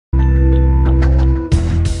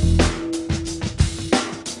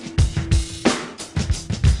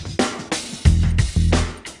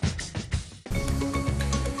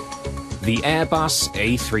The Airbus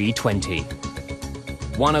A320.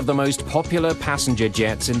 One of the most popular passenger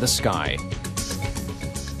jets in the sky.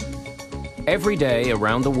 Every day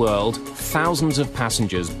around the world, thousands of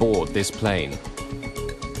passengers board this plane.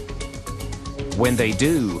 When they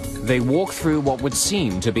do, they walk through what would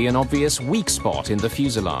seem to be an obvious weak spot in the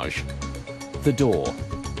fuselage: the door.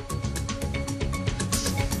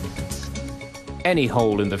 Any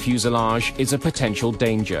hole in the fuselage is a potential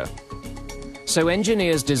danger. So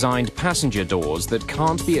engineers designed passenger doors that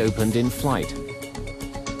can't be opened in flight.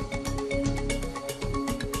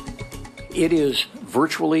 It is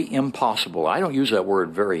virtually impossible, I don't use that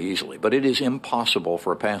word very easily, but it is impossible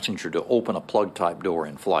for a passenger to open a plug-type door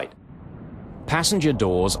in flight. Passenger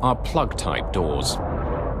doors are plug-type doors.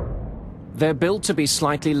 They're built to be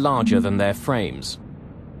slightly larger than their frames.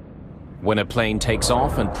 When a plane takes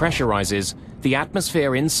off and pressurizes, the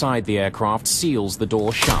atmosphere inside the aircraft seals the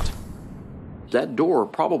door shut. That door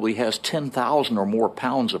probably has 10,000 or more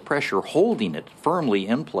pounds of pressure holding it firmly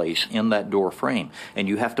in place in that door frame, and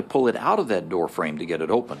you have to pull it out of that door frame to get it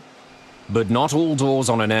open. But not all doors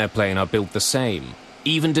on an airplane are built the same.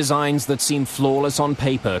 Even designs that seem flawless on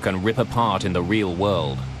paper can rip apart in the real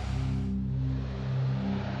world.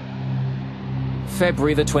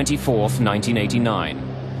 February the 24th, 1989,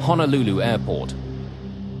 Honolulu Airport.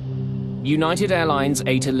 United Airlines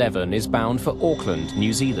 811 is bound for Auckland,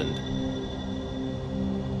 New Zealand.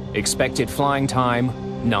 Expected flying time,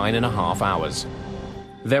 9.5 hours.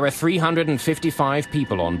 There are 355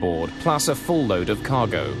 people on board, plus a full load of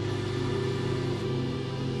cargo.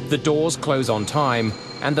 The doors close on time,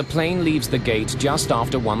 and the plane leaves the gate just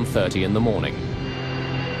after 1:30 in the morning.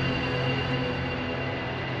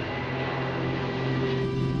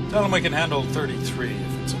 Tell them we can handle 33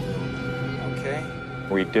 if it's available. Okay.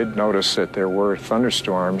 We did notice that there were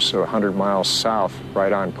thunderstorms 100 miles south,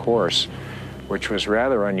 right on course, which was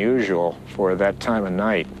rather unusual for that time of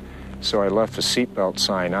night, so I left the seatbelt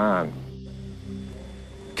sign on.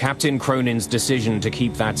 Captain Cronin's decision to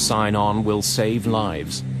keep that sign on will save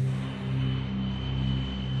lives.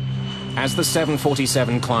 As the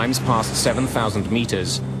 747 climbs past 7,000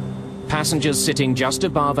 meters, passengers sitting just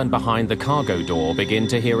above and behind the cargo door begin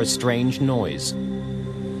to hear a strange noise.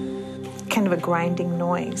 Kind of a grinding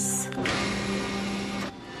noise.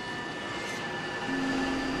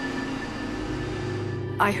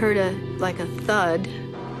 I heard like a thud.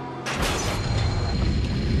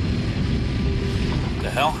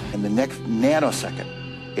 The hell? In the next nanosecond,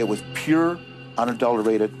 it was pure,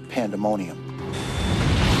 unadulterated pandemonium.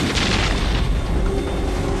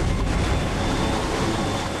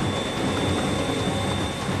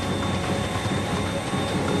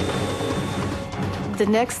 The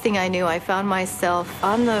next thing I knew, I found myself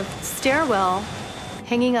on the stairwell,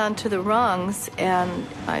 hanging onto the rungs, and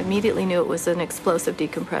I immediately knew it was an explosive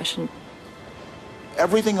decompression.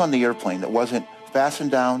 Everything on the airplane that wasn't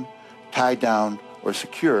fastened down, tied down, or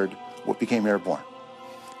secured became airborne.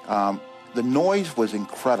 The noise was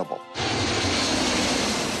incredible.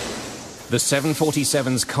 The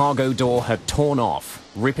 747's cargo door had torn off,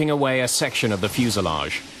 ripping away a section of the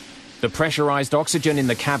fuselage. The pressurized oxygen in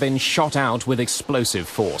the cabin shot out with explosive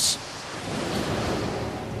force.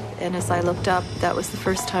 And as I looked up, that was the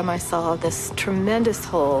first time I saw this tremendous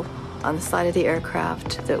hole on the side of the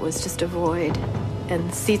aircraft that was just a void.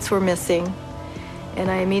 And seats were missing,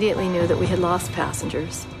 and I immediately knew that we had lost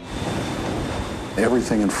passengers.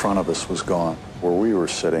 Everything in front of us was gone. Where we were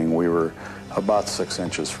sitting, we were about 6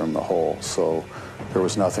 inches from the hole, so there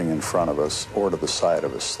was nothing in front of us or to the side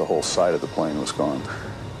of us. The whole side of the plane was gone.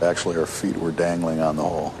 Actually, our feet were dangling on the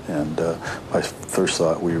hole, and I first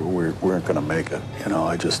thought we weren't going to make it. You know,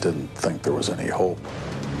 I just didn't think there was any hope.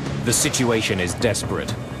 The situation is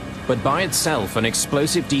desperate, but by itself, an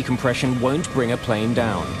explosive decompression won't bring a plane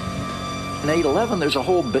down. In 811, there's a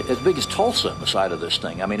hole as big as Tulsa in the side of this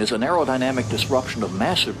thing. I mean, it's an aerodynamic disruption of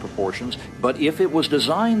massive proportions, but if it was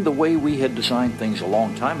designed the way we had designed things a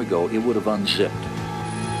long time ago, it would have unzipped.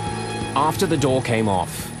 After the door came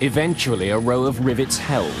off, eventually a row of rivets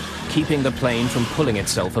held, keeping the plane from pulling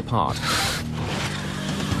itself apart.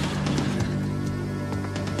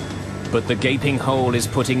 But the gaping hole is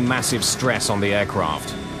putting massive stress on the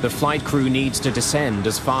aircraft. The flight crew needs to descend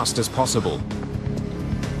as fast as possible.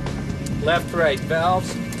 Left, right,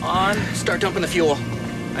 valves on. Start dumping the fuel.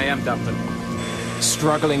 I am dumping.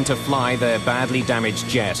 Struggling to fly their badly damaged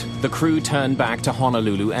jet, the crew turn back to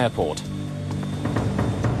Honolulu Airport.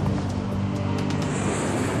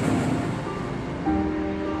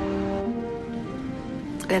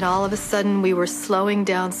 And all of a sudden, we were slowing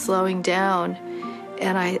down,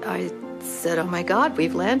 and I said, oh my God,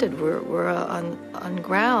 we've landed, we're on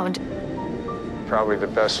ground. probably the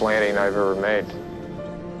best landing I've ever made.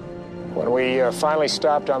 When we finally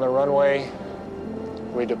stopped on the runway,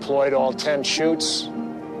 we deployed all 10 chutes,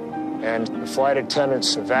 and the flight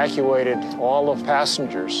attendants evacuated all the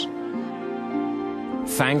passengers.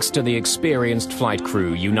 Thanks to the experienced flight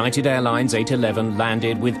crew, United Airlines 811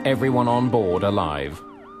 landed with everyone on board alive.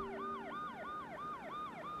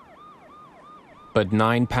 But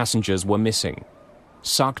 9 passengers were missing,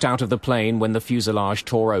 sucked out of the plane when the fuselage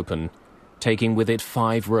tore open, taking with it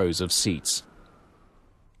 5 rows of seats.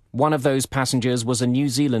 One of those passengers was a New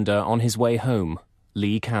Zealander on his way home,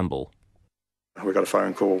 Lee Campbell. We got a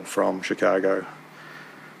phone call from Chicago,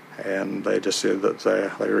 and they just said that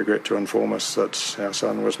they regret to inform us that our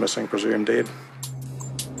son was missing, presumed dead.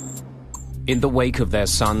 In the wake of their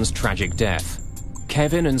son's tragic death,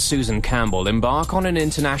 Kevin and Susan Campbell embark on an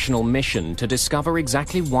international mission to discover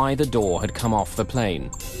exactly why the door had come off the plane.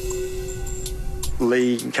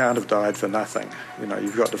 Lee can't have died for nothing. You know,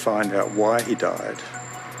 you've got to find out why he died,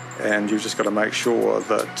 and you've just got to make sure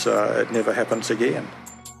that it never happens again.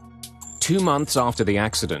 2 months after the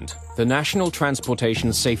accident, the National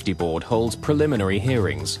Transportation Safety Board holds preliminary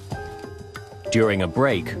hearings. During a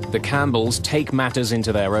break, the Campbells take matters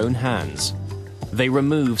into their own hands. They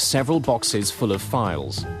remove several boxes full of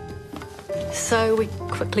files. So we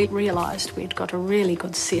quickly realised we'd got a really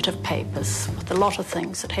good set of papers with a lot of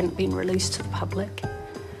things that hadn't been released to the public.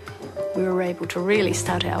 We were able to really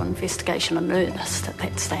start our investigation in earnest at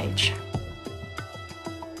that stage.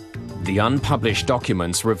 The unpublished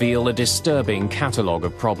documents reveal a disturbing catalogue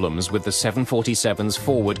of problems with the 747's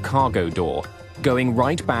forward cargo door, going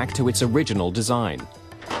right back to its original design.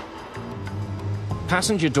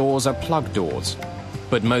 Passenger doors are plug doors,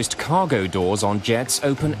 but most cargo doors on jets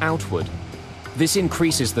open outward. This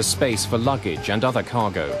increases the space for luggage and other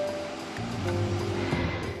cargo.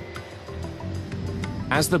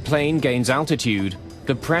 As the plane gains altitude,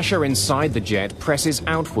 the pressure inside the jet presses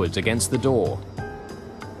outwards against the door.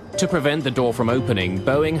 To prevent the door from opening,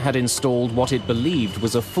 Boeing had installed what it believed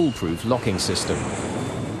was a foolproof locking system.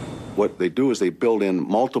 What they do is they build in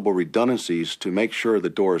multiple redundancies to make sure the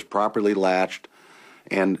door is properly latched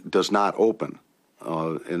and does not open.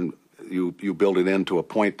 And you build it in to a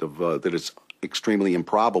point of that it's extremely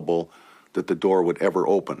improbable that the door would ever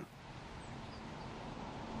open.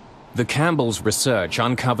 The Campbells' research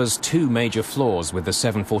uncovers 2 major flaws with the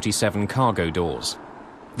 747 cargo doors.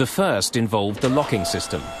 The first involved the locking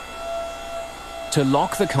system. To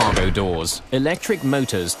lock the cargo doors, electric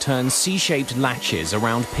motors turn C-shaped latches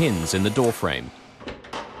around pins in the doorframe.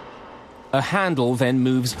 A handle then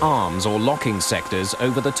moves arms or locking sectors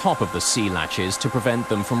over the top of the C latches to prevent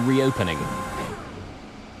them from reopening.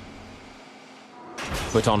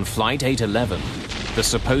 But on Flight 811, the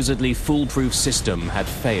supposedly foolproof system had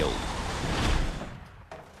failed.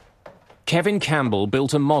 Kevin Campbell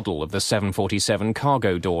built a model of the 747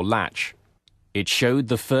 cargo door latch. It showed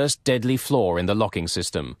the first deadly flaw in the locking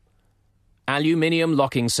system. Aluminium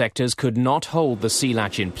locking sectors could not hold the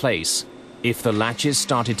C-latch in place if the latches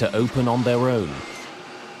started to open on their own.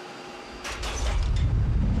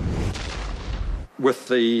 With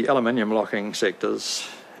the aluminium locking sectors,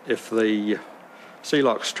 if the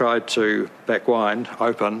C-locks tried to backwind,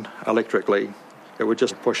 open electrically, it would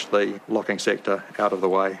just push the locking sector out of the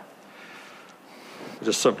way. It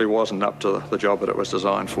just simply wasn't up to the job that it was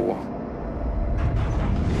designed for.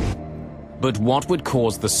 But what would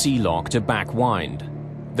cause the C-lock to backwind?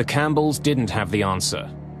 The Campbells didn't have the answer,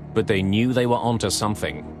 but they knew they were onto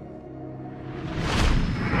something.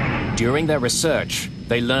 During their research,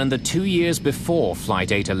 they learned that 2 years before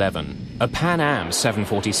Flight 811, a Pan Am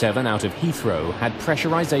 747 out of Heathrow had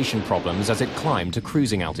pressurization problems as it climbed to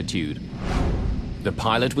cruising altitude. The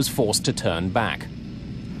pilot was forced to turn back.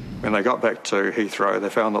 When they got back to Heathrow, they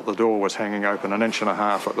found that the door was hanging open 1.5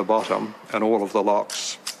 inches at the bottom, and all of the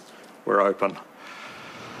locks were open.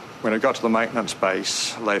 When it got to the maintenance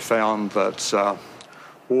base, they found that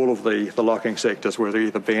all of the locking sectors were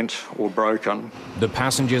either bent or broken. The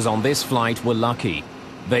passengers on this flight were lucky.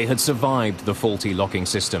 They had survived the faulty locking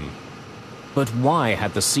system. But why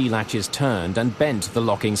had the C-latches turned and bent the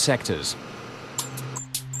locking sectors?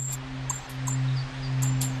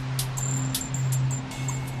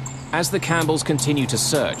 As the Campbells continue to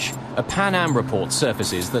search, a Pan Am report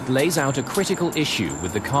surfaces that lays out a critical issue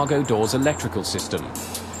with the cargo door's electrical system.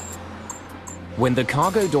 When the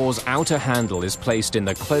cargo door's outer handle is placed in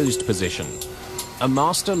the closed position, a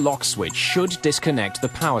master lock switch should disconnect the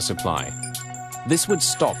power supply. This would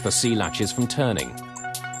stop the C-latches from turning.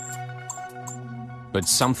 But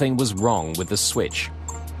something was wrong with the switch.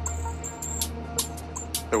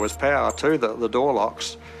 There was power to the door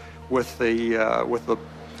locks with the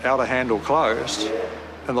outer handle closed,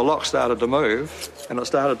 and the lock started to move, and it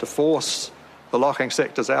started to force the locking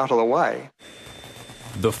sectors out of the way.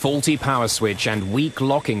 The faulty power switch and weak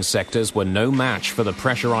locking sectors were no match for the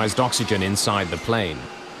pressurized oxygen inside the plane.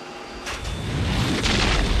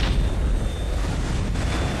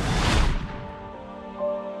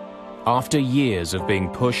 After years of being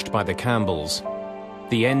pushed by the Campbells,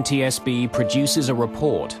 the NTSB produces a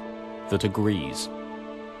report that agrees.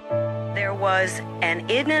 There was an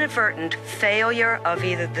inadvertent failure of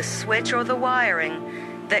either the switch or the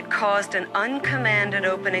wiring that caused an uncommanded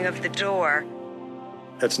opening of the door.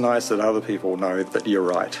 It's nice that other people know that you're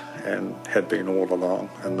right and had been all along,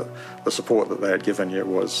 and the support that they had given you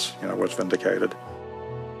was vindicated.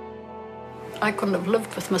 I couldn't have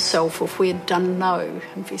lived with myself if we had done no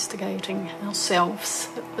investigating ourselves.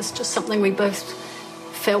 It was just something we both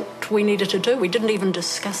felt we needed to do. We didn't even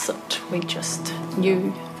discuss it. We just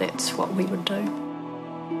knew that's what we would do.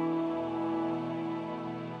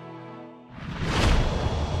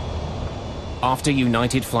 After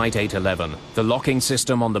United Flight 811, the locking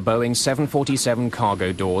system on the Boeing 747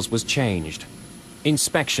 cargo doors was changed.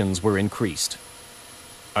 Inspections were increased.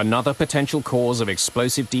 Another potential cause of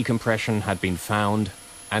explosive decompression had been found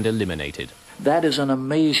and eliminated. That is an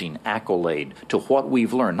amazing accolade to what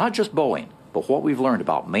we've learned, not just Boeing, but what we've learned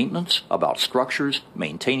about maintenance, about structures,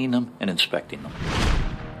 maintaining them, and inspecting them.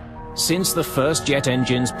 Since the first jet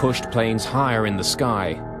engines pushed planes higher in the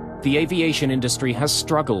sky, the aviation industry has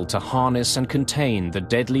struggled to harness and contain the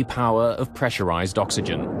deadly power of pressurized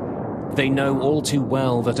oxygen. They know all too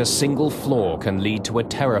well that a single flaw can lead to a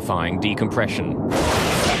terrifying decompression.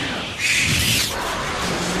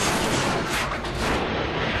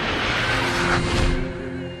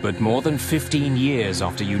 But more than 15 years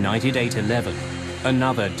after United 811,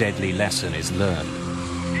 another deadly lesson is learned.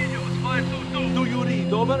 Do you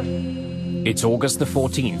read? Over? It's August the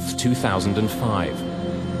 14th, 2005.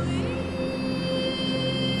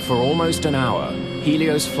 For almost an hour,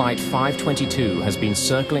 Helios Flight 522 has been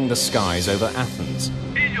circling the skies over Athens.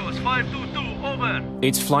 Helios 522, over.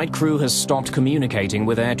 Its flight crew has stopped communicating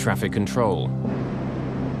with air traffic control.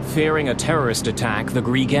 Fearing a terrorist attack, the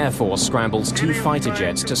Greek Air Force scrambles 2 fighter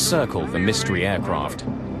jets to circle the mystery aircraft.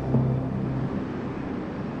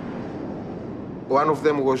 One of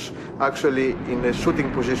them was actually in a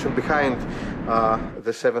shooting position behind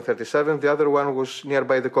the 737. The other one was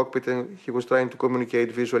nearby the cockpit, and he was trying to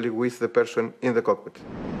communicate visually with the person in the cockpit.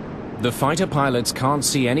 The fighter pilots can't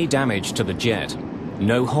see any damage to the jet.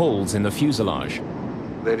 No holes in the fuselage.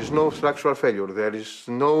 There is no structural failure. There is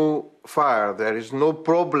no fire. There is no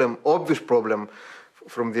problem, obvious problem,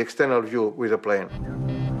 from the external view with the plane.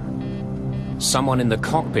 Someone in the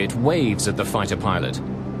cockpit waves at the fighter pilot.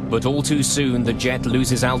 But all too soon, the jet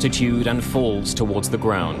loses altitude and falls towards the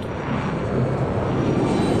ground.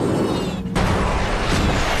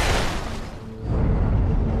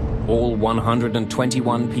 All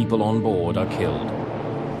 121 people on board are killed.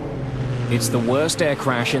 It's the worst air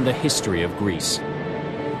crash in the history of Greece.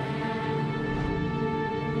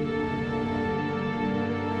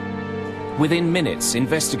 Within minutes,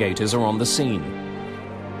 investigators are on the scene.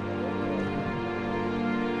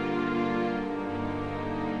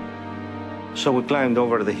 So we climbed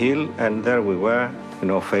over the hill, and there we were,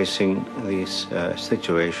 facing this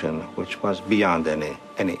situation, which was beyond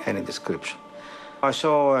any description. I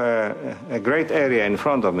saw a great area in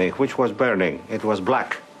front of me, which was burning. It was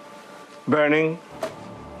black. Burning,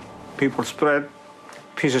 people spread,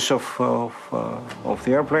 pieces of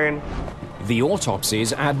the airplane. The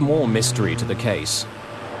autopsies add more mystery to the case.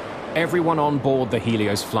 Everyone on board the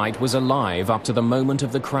Helios flight was alive up to the moment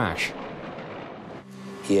of the crash.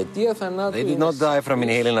 They did not die from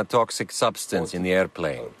inhaling a toxic substance in the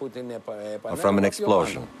airplane or from an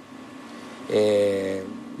explosion.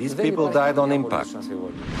 These people died on impact.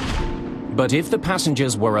 But if the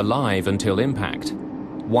passengers were alive until impact,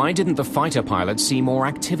 why didn't the fighter pilot see more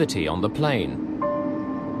activity on the plane?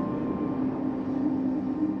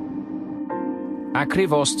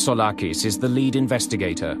 Akrivos Tsolakis is the lead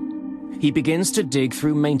investigator. He begins to dig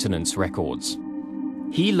through maintenance records.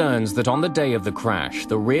 He learns that on the day of the crash,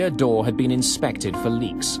 the rear door had been inspected for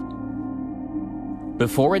leaks.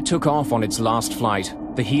 Before it took off on its last flight,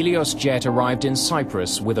 the Helios jet arrived in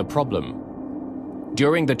Cyprus with a problem.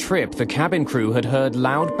 During the trip, the cabin crew had heard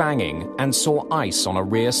loud banging and saw ice on a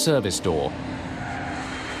rear service door.